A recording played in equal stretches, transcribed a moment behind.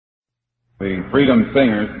The Freedom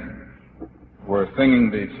Singers were singing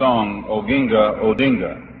the song Oginga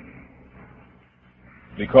Odinga,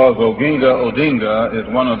 because Oginga Odinga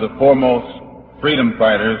is one of the foremost freedom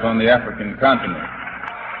fighters on the African continent.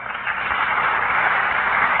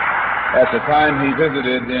 At the time he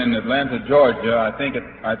visited in Atlanta, Georgia, I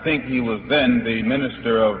think he was then the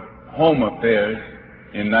Minister of Home Affairs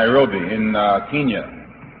in Nairobi, in Kenya.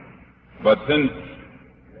 But since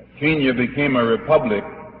Kenya became a republic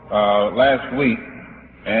last week,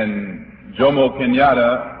 and Jomo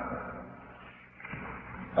Kenyatta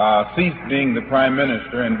ceased being the Prime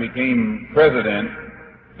Minister and became President,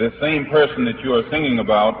 the same person that you are singing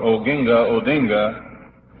about, Oginga Odinga,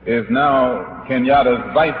 is now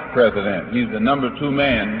Kenyatta's Vice President. He's the number 2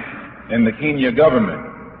 man in the Kenya government.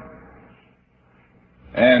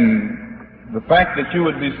 And the fact that you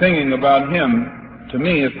would be singing about him, to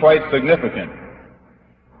me, is quite significant.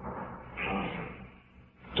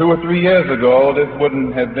 2 or 3 years ago, this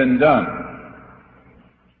wouldn't have been done.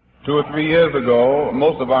 2 or 3 years ago,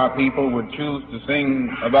 most of our people would choose to sing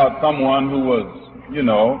about someone who was,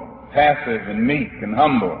 passive and meek and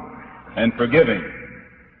humble and forgiving.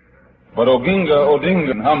 But Oginga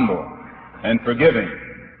Odinga is humble and forgiving.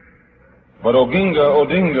 But Oginga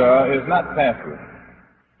Odinga is not passive.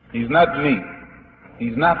 He's not meek.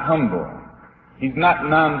 He's not humble. He's not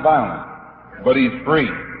nonviolent. But he's free.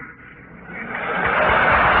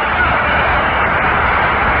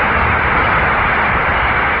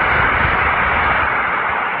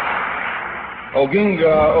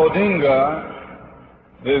 Oginga Odinga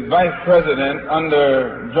is Vice President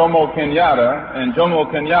under Jomo Kenyatta, and Jomo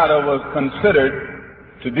Kenyatta was considered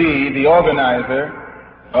to be the organizer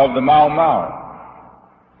of the Mau Mau.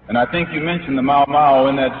 And I think you mentioned the Mau Mau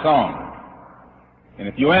in that song. And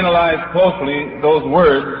if you analyze closely those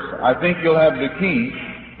words, I think you'll have the key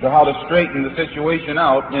to how to straighten the situation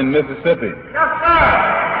out in Mississippi. Yes, sir.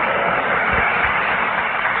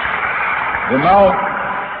 The Mau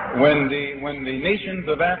When the nations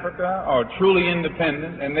of Africa are truly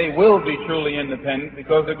independent, and they will be truly independent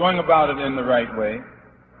because they're going about it in the right way,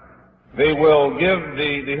 they will give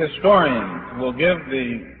the historians will give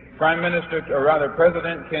the Prime Minister, or rather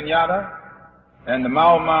President Kenyatta, and the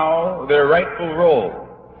Mau Mau their rightful role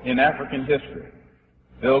in African history.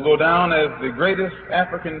 They'll go down as the greatest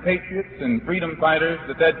African patriots and freedom fighters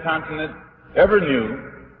that continent ever knew,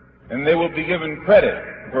 and they will be given credit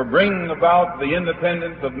for bringing about the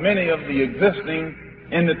independence of many of the existing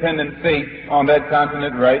independent states on that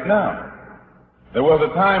continent right now. There was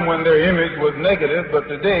a time when their image was negative, but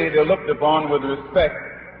today they're looked upon with respect,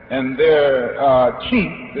 and their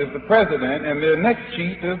chief is the president, and their next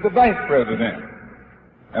chief is the vice president.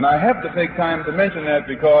 And I have to take time to mention that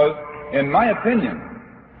because, in my opinion,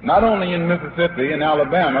 not only in Mississippi and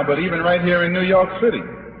Alabama, but even right here in New York City,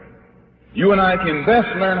 you and I can best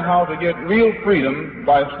learn how to get real freedom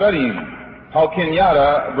by studying how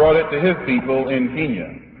Kenyatta brought it to his people in Kenya,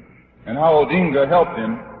 and how Odinga helped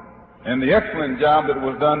him, and the excellent job that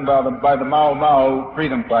was done by the Mau Mau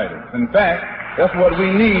freedom fighters. In fact, that's what we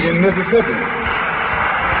need in Mississippi.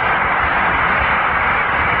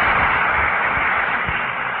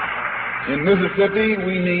 In Mississippi,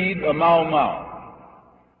 we need a Mau Mau.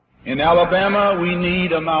 In Alabama, we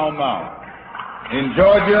need a Mau Mau. In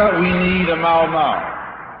Georgia, we need a Mau Mau.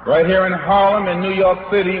 Right here in Harlem and New York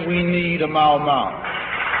City, we need a Mau Mau.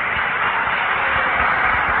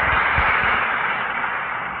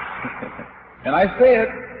 And I say it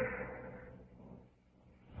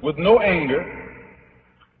with no anger,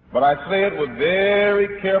 but I say it with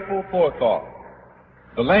very careful forethought.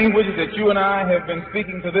 The language that you and I have been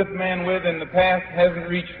speaking to this man with in the past hasn't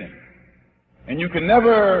reached him. And you can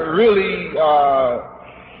never really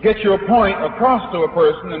get your point across to a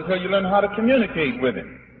person until you learn how to communicate with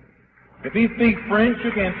him. If he speaks French,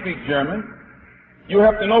 you can't speak German. You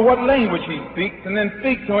have to know what language he speaks and then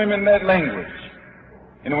speak to him in that language.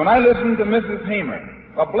 And when I listen to Mrs. Hamer,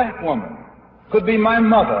 a black woman, could be my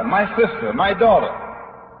mother, my sister, my daughter,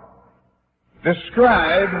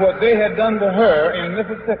 describe what they had done to her in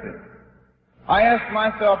Mississippi, I ask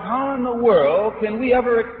myself, how in the world can we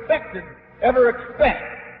ever expect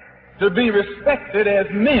to be respected as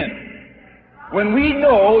men when we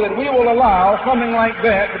know that we will allow something like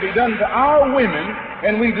that to be done to our women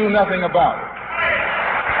and we do nothing about it?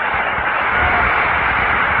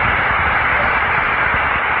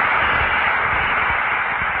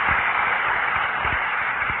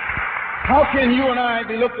 How can you and I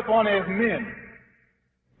be looked upon as men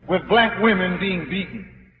with black women being beaten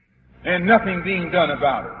and nothing being done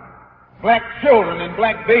about it? Black children and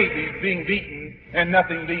black babies being beaten and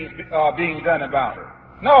nothing being done about it.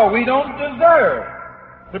 No, we don't deserve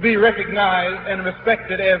to be recognized and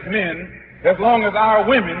respected as men as long as our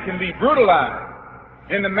women can be brutalized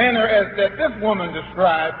in the manner as that this woman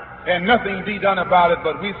described and nothing be done about it,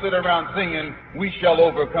 but we sit around singing, "We shall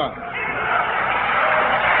overcome."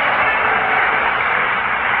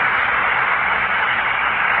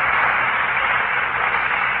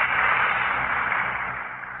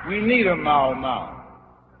 We need them now.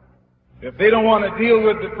 If they don't want to deal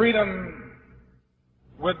with the freedom,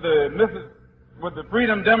 with the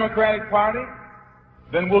Freedom Democratic Party,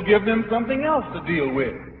 then we'll give them something else to deal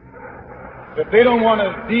with. If they don't want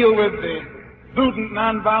to deal with the Student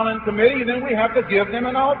Nonviolent Committee, then we have to give them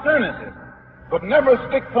an alternative. But never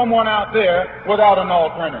stick someone out there without an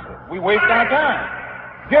alternative. We waste our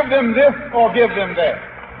time. Give them this or give them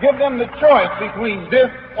that. Give them the choice between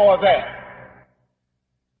this or that.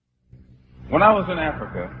 When I was in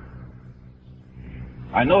Africa,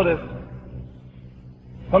 I noticed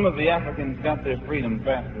some of the Africans got their freedom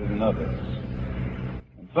faster than others.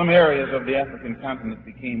 And some areas of the African continent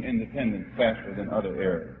became independent faster than other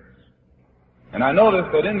areas. And I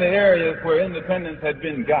noticed that in the areas where independence had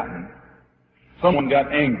been gotten, someone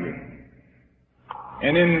got angry.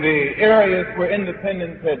 And in the areas where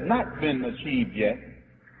independence had not been achieved yet,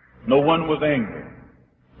 no one was angry.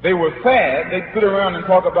 They were sad. They'd sit around and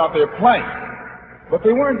talk about their plight, but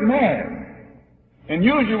they weren't mad. And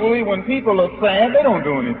usually when people are sad, they don't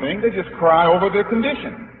do anything. They just cry over their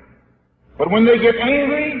condition. But when they get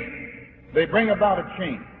angry, they bring about a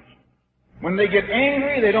change. When they get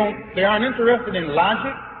angry, they aren't interested in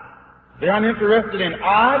logic. They aren't interested in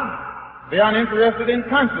odds. They aren't interested in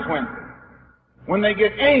consequences. When they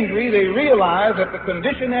get angry, they realize that the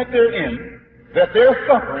condition that they're in, that they're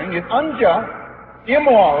suffering, is unjust,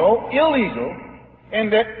 immoral, illegal,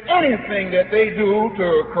 and that anything that they do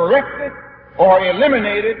to correct it or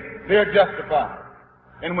eliminate it, they're justified.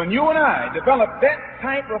 And when you and I develop that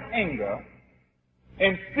type of anger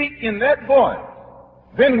and speak in that voice,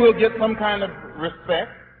 then we'll get some kind of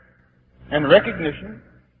respect and recognition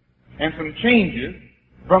and some changes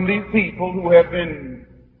from these people who have been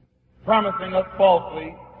promising us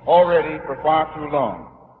falsely already for far too long.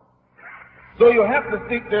 So you have to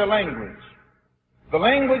speak their language. The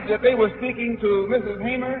language that they were speaking to Mrs.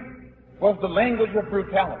 Hamer was the language of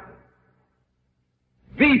brutality.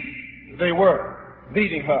 Beasts they were,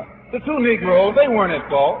 leading her. The two Negroes, they weren't at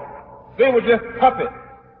fault. They were just puppets.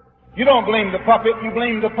 You don't blame the puppet, you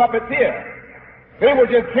blame the puppeteer. They were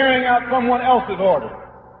just carrying out someone else's orders.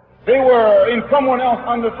 They were in someone else,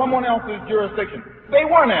 under someone else's jurisdiction. They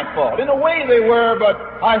weren't at fault. In a way they were, but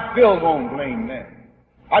I still won't blame them.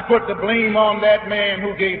 I put the blame on that man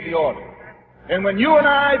who gave the order. And when you and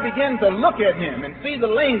I begin to look at him and see the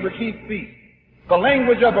language he speaks, the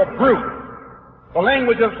language of a brute, the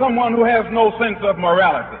language of someone who has no sense of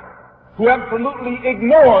morality, who absolutely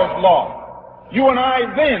ignores law, you and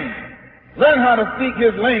I then learn how to speak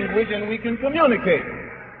his language and we can communicate.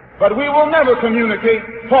 But we will never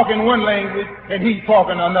communicate talking one language and he's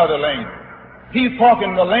talking another language. He's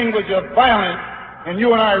talking the language of violence and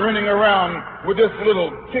you and I running around with this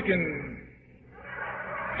little chicken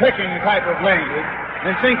pecking type of language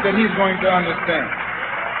and think that he's going to understand.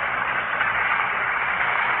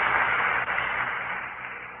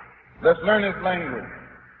 Let's learn his language.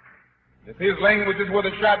 If his language is with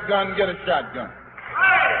a shotgun, get a shotgun.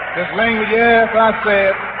 This language, yes, I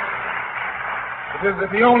said, because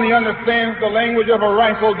if he only understands the language of a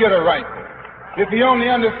rifle, get a rifle. If he only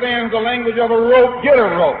understands the language of a rope, get a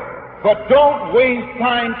rope. But don't waste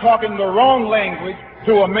time talking the wrong language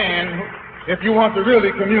to a man if you want to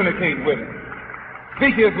really communicate with him.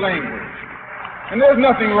 Speak his language. And there's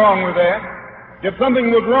nothing wrong with that. If something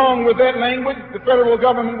was wrong with that language, the federal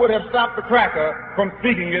government would have stopped the cracker from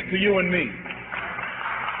speaking it to you and me.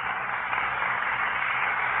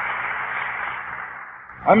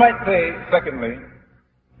 I might say, secondly,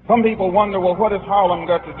 some people wonder, well, what has Harlem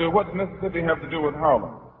got to do? What does Mississippi have to do with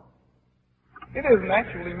Harlem? It isn't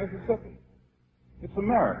actually Mississippi. It's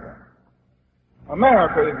America.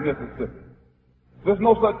 America is Mississippi. There's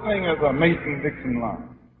no such thing as a Mason-Dixon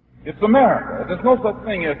line. It's America. There's no such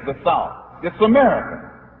thing as the South. It's America.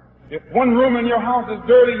 If one room in your house is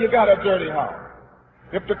dirty, you got a dirty house.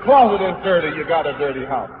 If the closet is dirty, you got a dirty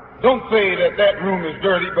house. Don't say that that room is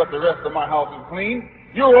dirty, but the rest of my house is clean.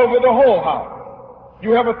 You're over the whole house.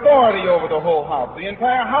 You have authority over the whole house. The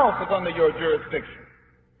entire house is under your jurisdiction.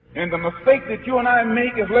 And the mistake that you and I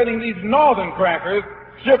make is letting these northern crackers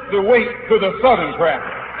shift the weight to the southern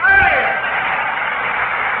crackers.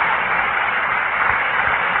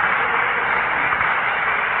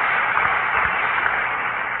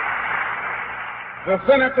 The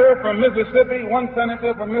senator from Mississippi, one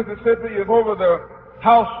senator from Mississippi is over the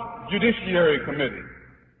House Judiciary Committee.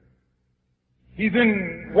 He's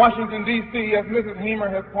in Washington, D.C., as Mrs. Hamer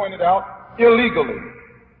has pointed out, illegally.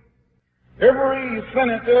 Every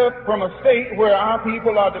senator from a state where our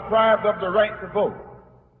people are deprived of the right to vote,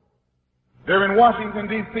 they're in Washington,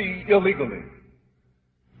 D.C. illegally.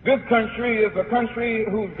 This country is a country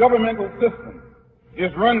whose governmental system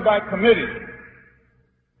is run by committees,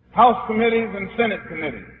 House committees and Senate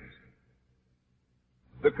committees.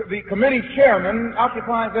 The committee chairman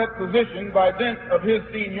occupies that position by dint of his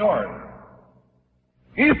seniority.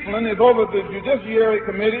 Eastland is over the Judiciary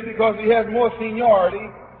Committee because he has more seniority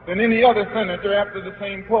than any other senator after the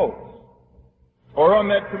same post or on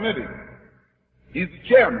that committee. He's the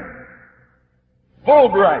chairman.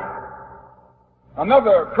 Fulbright,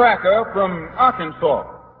 another cracker from Arkansas,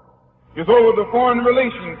 is over the Foreign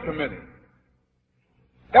Relations Committee.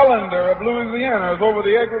 Ellender of Louisiana is over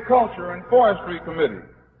the Agriculture and Forestry Committee.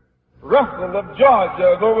 Russell of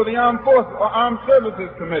Georgia is over the Armed Services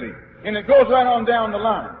Committee. And it goes right on down the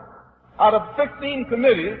line. Out of 16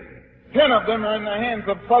 committees, 10 of them are in the hands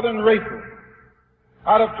of Southern racists.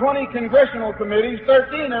 Out of 20 congressional committees,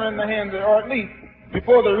 13 are in the hands, or at least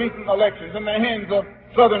before the recent elections, in the hands of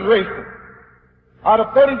Southern racists. Out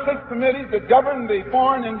of 36 committees that govern the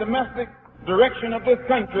foreign and domestic direction of this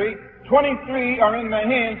country, 23 are in the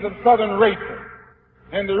hands of Southern racists.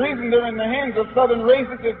 And the reason they're in the hands of Southern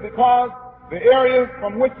racists is because the areas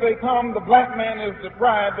from which they come, the black man is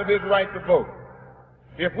deprived of his right to vote.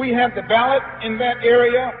 If we had the ballot in that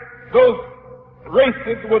area, those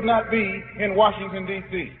racists would not be in Washington,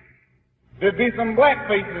 D.C. There'd be some black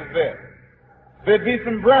faces there. There'd be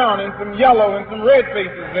some brown and some yellow and some red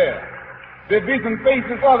faces there. There'd be some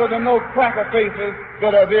faces other than those cracker faces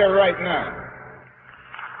that are there right now.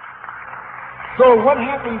 So what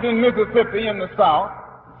happens in Mississippi in the South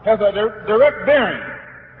has a direct bearing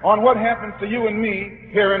on what happens to you and me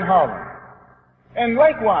here in Harlem. And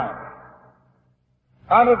likewise,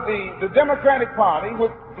 out of the Democratic Party,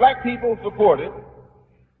 which black people supported,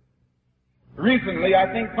 recently,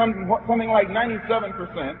 I think something like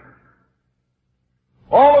 97%,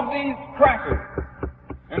 all of these crackers,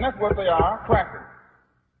 and that's what they are, crackers,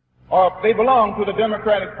 they belong to the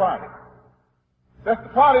Democratic Party. That's the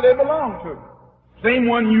party they belong to. Same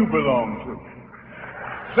one you belong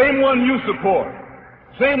to. Same one you support.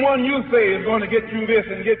 Same one you say is going to get you this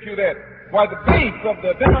and get you that. Why, the base of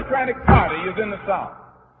the Democratic Party is in the South.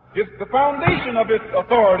 It's the foundation of its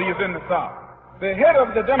authority is in the South. The head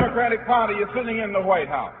of the Democratic Party is sitting in the White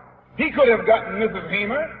House. He could have gotten Mrs.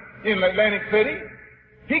 Hamer in Atlantic City.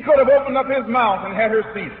 He could have opened up his mouth and had her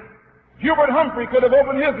seated. Hubert Humphrey could have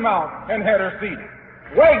opened his mouth and had her seated.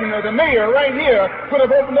 Wagner, the mayor right here, could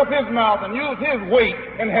have opened up his mouth and used his weight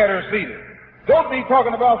and had her seated. Don't be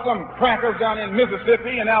talking about some crackers down in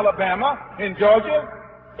Mississippi and Alabama, in Georgia.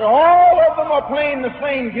 All of them are playing the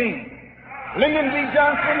same game. Lyndon B.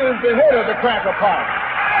 Johnson is the head of the cracker party.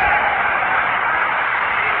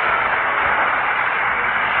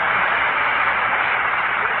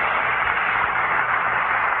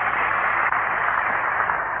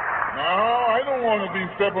 No, I don't want to be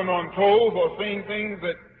stepping on toes or saying things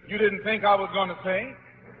that you didn't think I was going to say.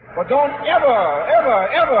 But don't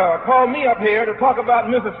ever call me up here to talk about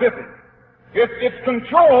Mississippi. It's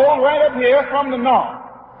controlled right up here from the north.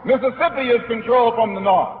 Mississippi is controlled from the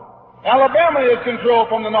north. Alabama is controlled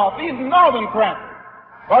from the north. These northern crackers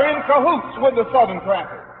are in cahoots with the southern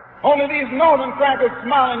crackers. Only these northern crackers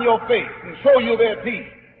smile in your face and show you their teeth.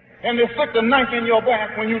 And they stick the knife in your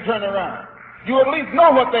back when you turn around. You at least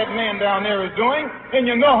know what that man down there is doing, and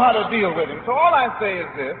you know how to deal with him. So all I say is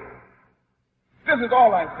this. This is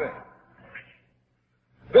all I say.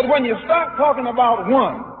 That when you start talking about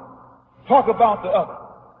one, talk about the other.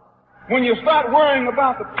 When you start worrying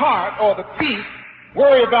about the part or the piece,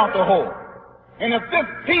 worry about the whole. And if this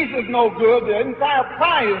piece is no good, the entire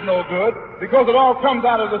pie is no good, because it all comes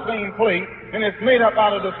out of the same plate and it's made up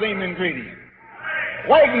out of the same ingredients.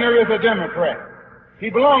 Wagner is a Democrat. He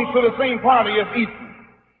belongs to the same party as Eastman.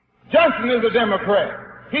 Johnson is a Democrat.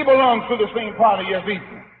 He belongs to the same party as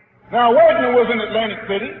Eastman. Now, Wagner was in Atlantic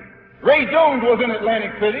City. Ray Jones was in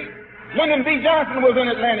Atlantic City. Lyndon B. Johnson was in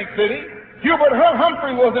Atlantic City. Hubert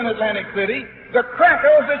Humphrey was in Atlantic City. The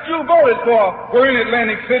crackers that you voted for were in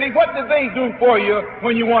Atlantic City. What did they do for you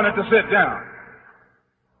when you wanted to sit down?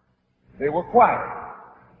 They were quiet.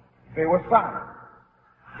 They were silent.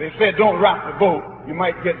 They said, don't rock the boat. You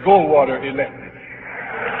might get Goldwater elected.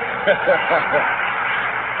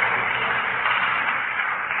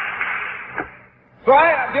 So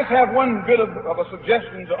I just have one bit of a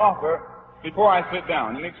suggestion to offer before I sit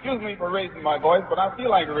down. And excuse me for raising my voice, but I feel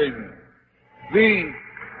like raising it.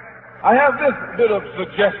 I have this bit of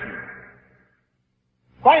suggestion.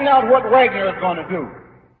 Find out what Wagner is going to do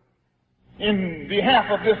in behalf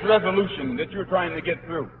of this resolution that you're trying to get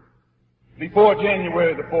through before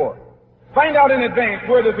January the 4th. Find out in advance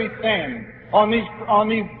where does he stand on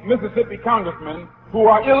these Mississippi congressmen who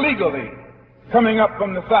are illegally coming up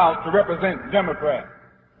from the South to represent Democrats.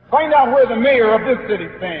 Find out where the mayor of this city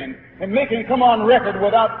stands and make him come on record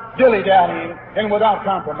without dilly-dallying and without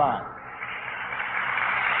compromise.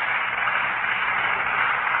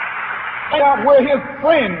 Find out where his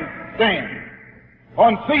friends stand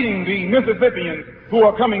on seating the Mississippians who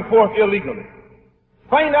are coming forth illegally.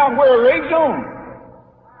 Find out where Ray Jones,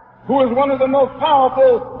 who is one of the most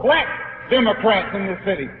powerful black Democrats in this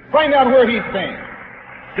city, find out where he stands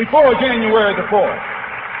before January the 4th.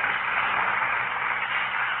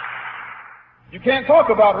 You can't talk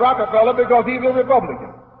about Rockefeller because he's a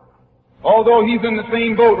Republican, although he's in the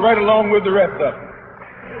same boat right along with the rest of them.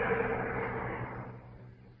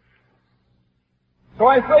 So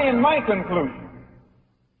I say in my conclusion,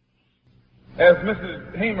 as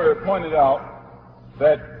Mrs. Hamer pointed out,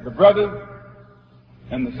 that the brothers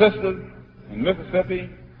and the sisters in Mississippi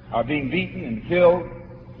are being beaten and killed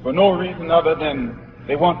for no reason other than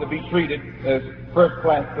they want to be treated as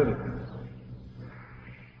first-class citizens.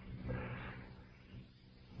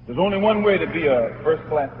 There's only one way to be a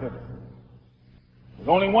first-class citizen. There's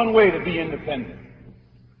only one way to be independent.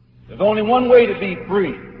 There's only one way to be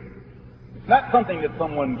free. It's not something that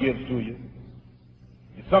someone gives to you.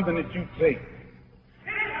 It's something that you take.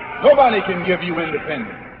 Nobody can give you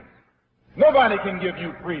independence. Nobody can give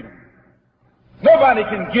you freedom. Nobody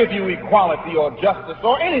can give you equality or justice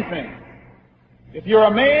or anything. If you're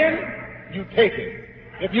a man, you take it.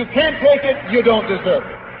 If you can't take it, you don't deserve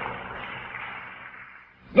it.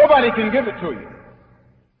 Nobody can give it to you.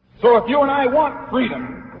 So if you and I want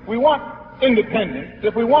freedom, if we want independence,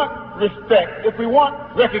 if we want respect, if we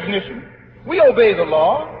want recognition, we obey the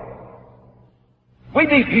law. We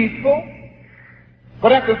be peaceful.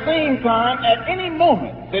 But at the same time, at any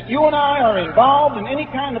moment that you and I are involved in any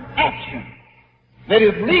kind of action that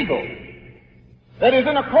is legal, that is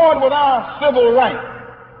in accord with our civil rights,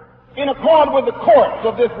 in accord with the courts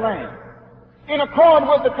of this land, in accord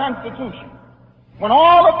with the Constitution, when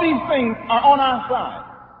all of these things are on our side,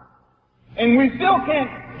 and we still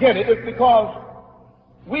can't get it, it's because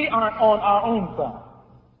we aren't on our own side.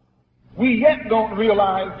 We yet don't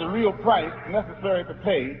realize the real price necessary to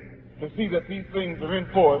pay to see that these things are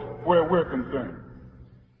enforced where we're concerned.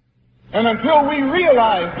 And until we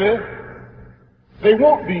realize this, they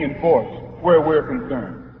won't be enforced where we're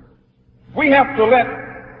concerned. We have to let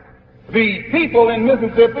the people in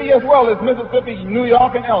Mississippi, as well as Mississippi, New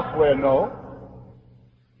York, and elsewhere know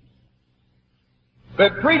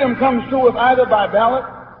that freedom comes to us either by ballot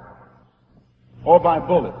or by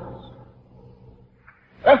bullets.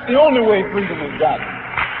 That's the only way freedom is gotten.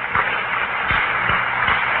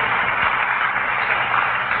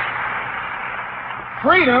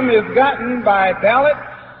 Freedom is gotten by ballots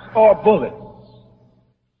or bullets.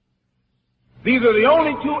 These are the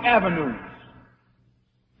only two avenues,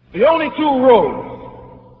 the only two roads,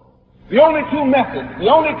 the only two methods, the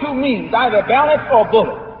only two means, either ballots or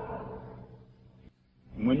bullets.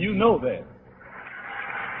 And when you know that,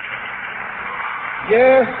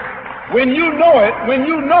 yes, when you know it,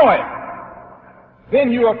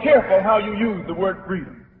 then you are careful how you use the word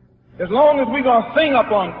freedom. As long as we're going to sing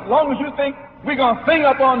up on, as long as you think we're going to sing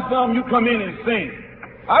up on some, you come in and sing.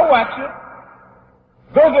 I watch it.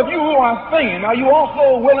 Those of you who are singing, are you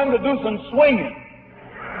also willing to do some swinging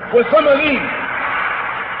with some of these?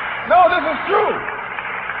 No, this is true.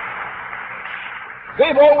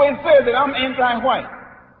 They've always said that I'm anti-white.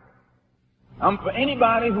 I'm for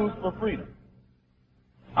anybody who's for freedom.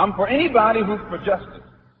 I'm for anybody who's for justice.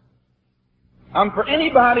 I'm for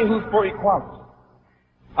anybody who's for equality.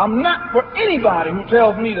 I'm not for anybody who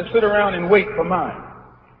tells me to sit around and wait for mine.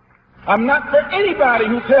 I'm not for anybody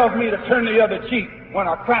who tells me to turn the other cheek when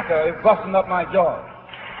a cracker is busting up my jaw.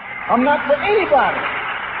 I'm not for anybody.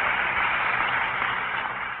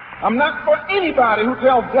 I'm not for anybody who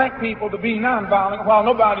tells black people to be nonviolent while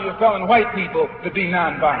nobody is telling white people to be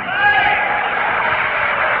nonviolent.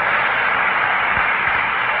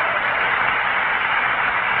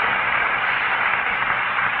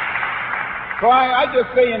 So I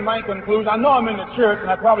just say in my conclusion, I know I'm in the church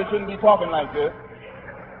and I probably shouldn't be talking like this,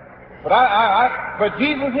 but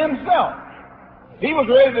Jesus himself, he was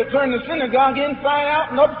ready to turn the synagogue inside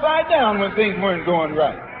out and upside down when things weren't going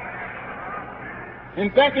right.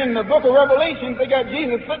 In fact, in the book of Revelation, they got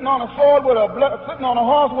Jesus sitting on a horse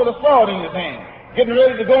with a sword in his hand, getting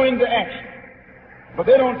ready to go into action. But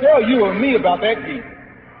they don't tell you or me about that Jesus.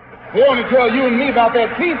 They only tell you and me about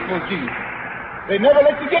that peaceful Jesus. They never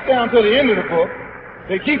let you get down to the end of the book.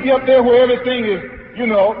 They keep you up there where everything is,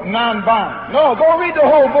 non-violent. No, go read the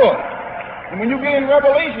whole book. And when you get in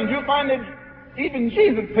Revelation, you'll find that even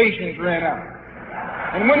Jesus' patience ran out.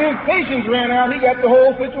 And when his patience ran out, he got the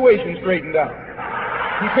whole situation straightened out.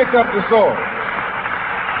 He picked up the sword.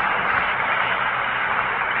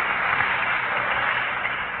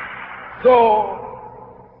 So,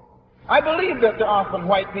 I believe that there are some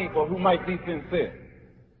white people who might be sincere.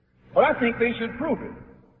 But I think they should prove it.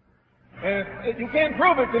 And you can't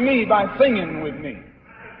prove it to me by singing with me.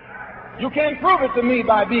 You can't prove it to me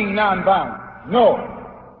by being nonviolent. No.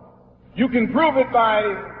 You can prove it by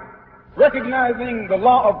recognizing the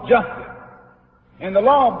law of justice. And the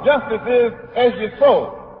law of justice is, as you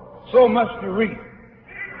sow, so must you reap.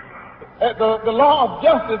 The law of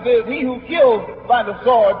justice is, he who kills by the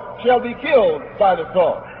sword shall be killed by the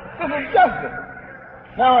sword. This is justice.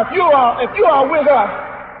 Now, if you are with us,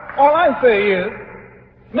 all I say is,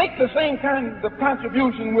 make the same kind of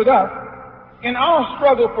contribution with us in our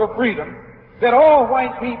struggle for freedom that all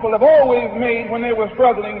white people have always made when they were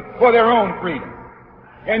struggling for their own freedom.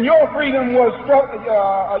 And your freedom was,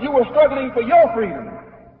 you were struggling for your freedom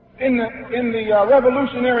in the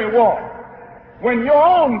Revolutionary War. When your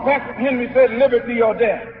own Patrick Henry said, liberty or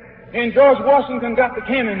death, and George Washington got the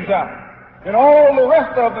cannons out, and all the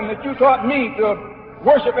rest of them that you taught me to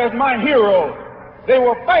worship as my heroes, they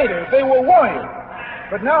were fighters, they were warriors.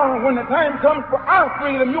 But now when the time comes for our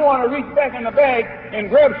freedom, you want to reach back in the bag and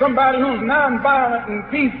grab somebody who's nonviolent and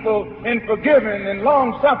peaceful and forgiving and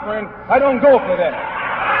long-suffering. I don't go for that.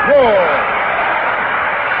 No.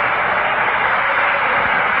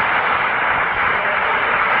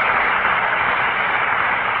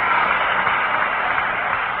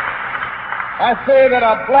 I say that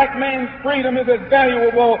a black man's freedom is as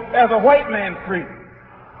valuable as a white man's freedom.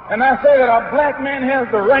 And I say that a black man has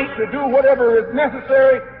the right to do whatever is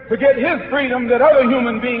necessary to get his freedom that other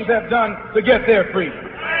human beings have done to get their freedom.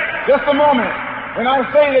 Just a moment. And I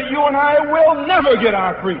say that you and I will never get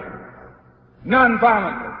our freedom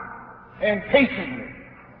nonviolently and patiently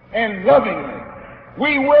and lovingly.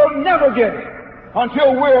 We will never get it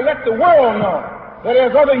until we'll let the world know that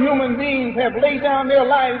as other human beings have laid down their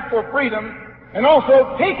lives for freedom and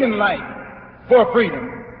also taken life for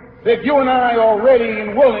freedom, that you and I are ready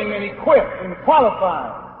and willing and equipped and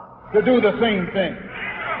qualified to do the same thing.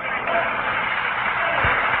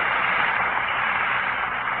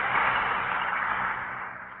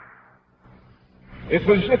 It's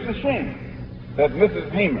a shame that Mrs.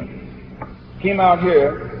 Hamer came out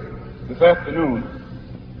here this afternoon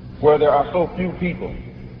where there are so few people.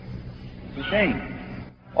 It's a shame.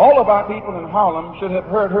 All of our people in Harlem should have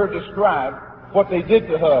heard her describe what they did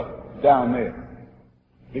to her down there.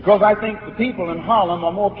 Because I think the people in Harlem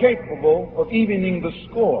are more capable of evening the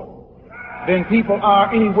score than people are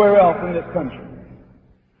anywhere else in this country.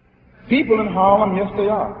 People in Harlem, yes they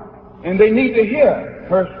are. And they need to hear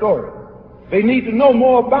her story. They need to know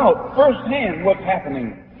more about firsthand what's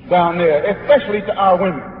happening down there, especially to our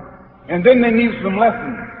women. And then they need some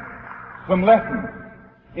lessons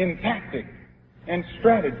in tactics and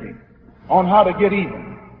strategy on how to get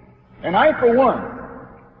even. And I, for one,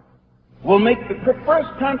 will make the first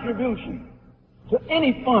contribution to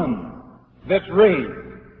any fund that's raised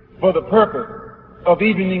for the purpose of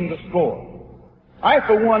evening the score. I,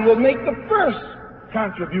 for one, will make the first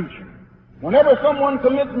contribution. Whenever someone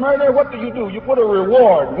commits murder, what do? You put a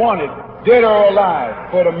reward, wanted, dead or alive,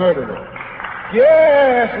 for the murderer.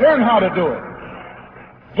 Yes, learn how to do it.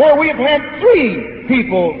 For we've had 3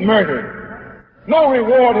 people murdered. No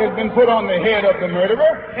reward has been put on the head of the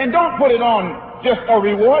murderer, and don't put it on just a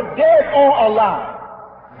reward, dead or alive.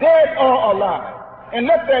 Dead or alive. And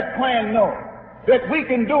let that clan know that we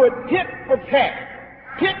can do it tit for tat.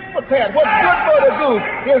 Tit for tat. What's good for the goose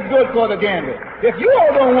is good for the gander. If you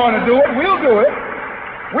all don't want to do it, we'll do it.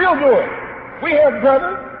 We'll do it. We have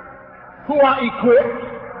brothers who are equipped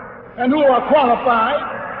and who are qualified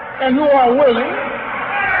and who are willing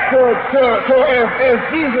to as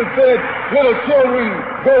Jesus said, little children,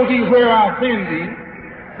 go thee where I send thee.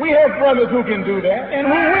 We have brothers who can do that, and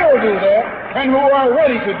who will do that, and who are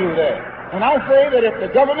ready to do that. And I say that if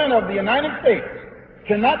the government of the United States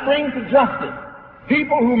cannot bring to justice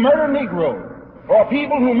people who murder Negroes, or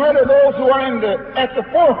people who murder those who are at the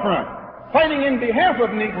forefront, fighting in behalf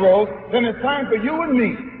of Negroes, then it's time for you and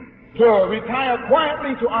me to retire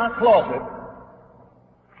quietly to our closet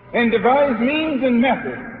and devise means and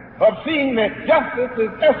methods of seeing that justice is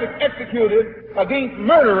executed against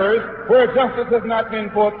murderers where justice has not been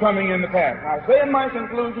forthcoming in the past. I say in my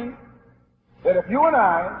conclusion that if you and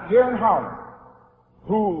I, here in Harlem,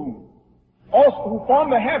 who form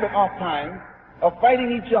the habit oftentimes of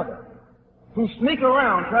fighting each other, who sneak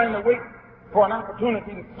around trying to wait for an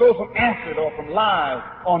opportunity to throw some acid or some lies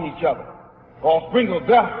on each other, or sprinkle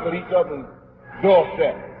dust at each other's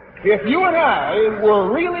doorstep. If you and I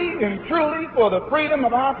were really and truly for the freedom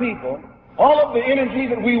of our people, all of the energy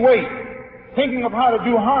that we waste thinking of how to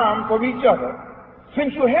do harm for each other,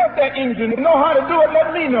 since you have that engine, know how to do it,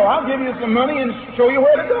 let me know. I'll give you some money and show you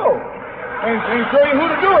where to go, and show you who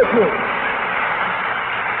to do it to.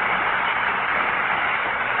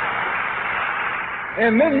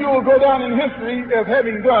 And then you will go down in history as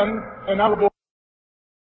having done an honorable